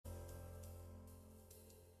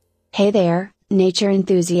Hey there, nature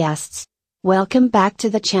enthusiasts! Welcome back to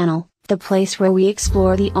the channel, the place where we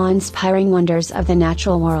explore the awe-inspiring wonders of the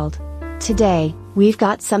natural world. Today, we've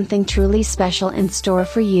got something truly special in store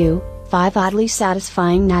for you, 5 oddly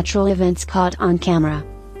satisfying natural events caught on camera.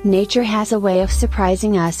 Nature has a way of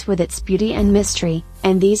surprising us with its beauty and mystery,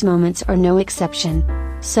 and these moments are no exception.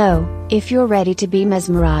 So, if you're ready to be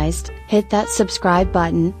mesmerized, hit that subscribe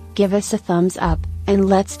button, give us a thumbs up, and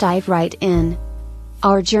let's dive right in.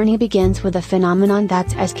 Our journey begins with a phenomenon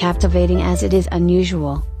that's as captivating as it is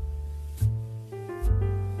unusual.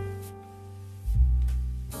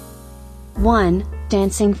 1.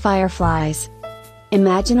 Dancing fireflies.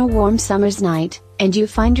 Imagine a warm summer's night, and you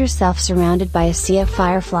find yourself surrounded by a sea of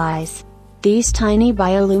fireflies. These tiny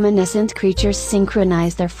bioluminescent creatures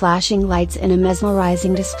synchronize their flashing lights in a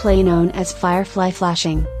mesmerizing display known as firefly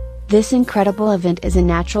flashing. This incredible event is a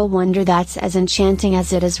natural wonder that's as enchanting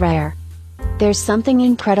as it is rare. There's something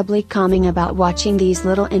incredibly calming about watching these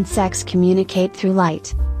little insects communicate through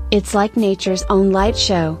light. It's like nature's own light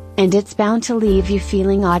show, and it's bound to leave you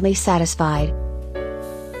feeling oddly satisfied.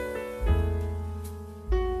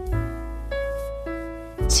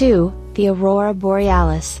 2. The Aurora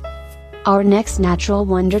Borealis. Our next natural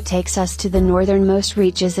wonder takes us to the northernmost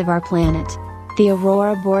reaches of our planet. The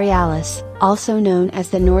Aurora Borealis, also known as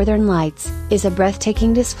the Northern Lights, is a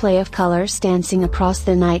breathtaking display of colors dancing across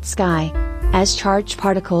the night sky. As charged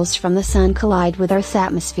particles from the sun collide with Earth's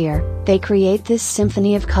atmosphere, they create this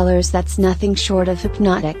symphony of colors that's nothing short of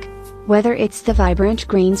hypnotic. Whether it's the vibrant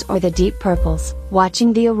greens or the deep purples,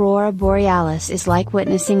 watching the Aurora Borealis is like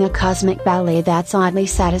witnessing a cosmic ballet that's oddly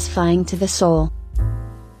satisfying to the soul.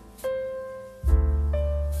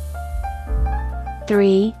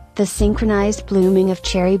 3. The synchronized blooming of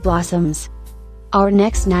cherry blossoms. Our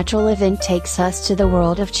next natural event takes us to the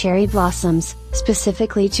world of cherry blossoms,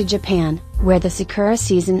 specifically to Japan, where the sakura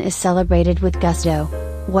season is celebrated with gusto.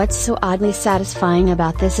 What's so oddly satisfying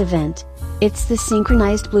about this event? It's the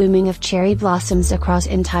synchronized blooming of cherry blossoms across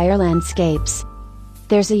entire landscapes.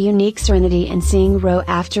 There's a unique serenity in seeing row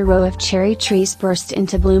after row of cherry trees burst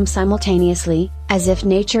into bloom simultaneously, as if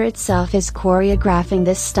nature itself is choreographing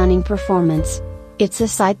this stunning performance. It's a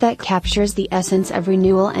sight that captures the essence of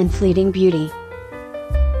renewal and fleeting beauty.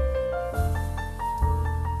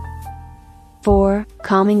 4.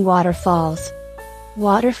 Calming waterfalls.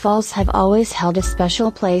 Waterfalls have always held a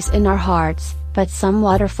special place in our hearts, but some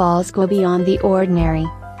waterfalls go beyond the ordinary.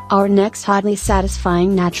 Our next oddly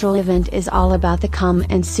satisfying natural event is all about the calm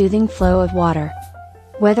and soothing flow of water.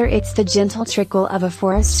 Whether it's the gentle trickle of a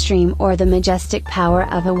forest stream or the majestic power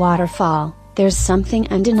of a waterfall, there's something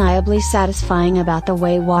undeniably satisfying about the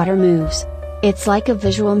way water moves. It's like a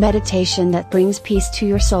visual meditation that brings peace to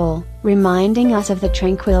your soul, reminding us of the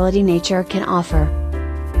tranquility nature can offer.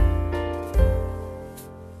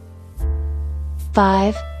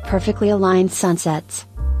 5. Perfectly aligned sunsets.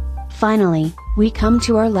 Finally, we come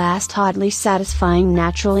to our last oddly satisfying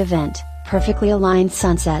natural event, perfectly aligned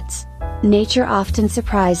sunsets. Nature often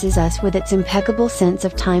surprises us with its impeccable sense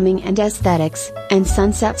of timing and aesthetics, and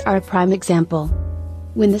sunsets are a prime example.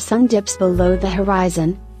 When the sun dips below the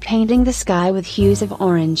horizon, painting the sky with hues of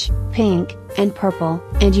orange, pink, and purple,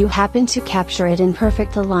 and you happen to capture it in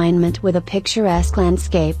perfect alignment with a picturesque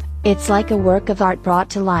landscape, it's like a work of art brought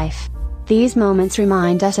to life. These moments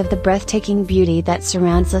remind us of the breathtaking beauty that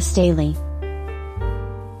surrounds us daily.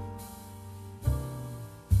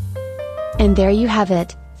 And there you have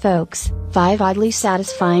it, folks, 5 oddly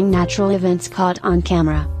satisfying natural events caught on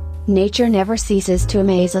camera. Nature never ceases to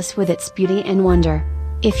amaze us with its beauty and wonder.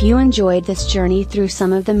 If you enjoyed this journey through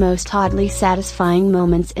some of the most oddly satisfying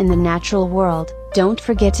moments in the natural world, don't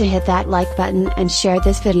forget to hit that like button and share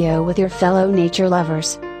this video with your fellow nature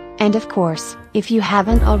lovers. And of course, if you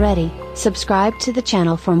haven't already, subscribe to the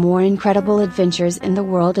channel for more incredible adventures in the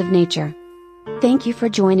world of nature. Thank you for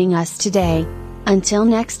joining us today. Until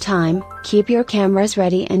next time, keep your cameras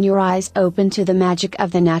ready and your eyes open to the magic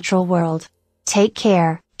of the natural world. Take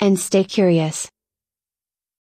care, and stay curious.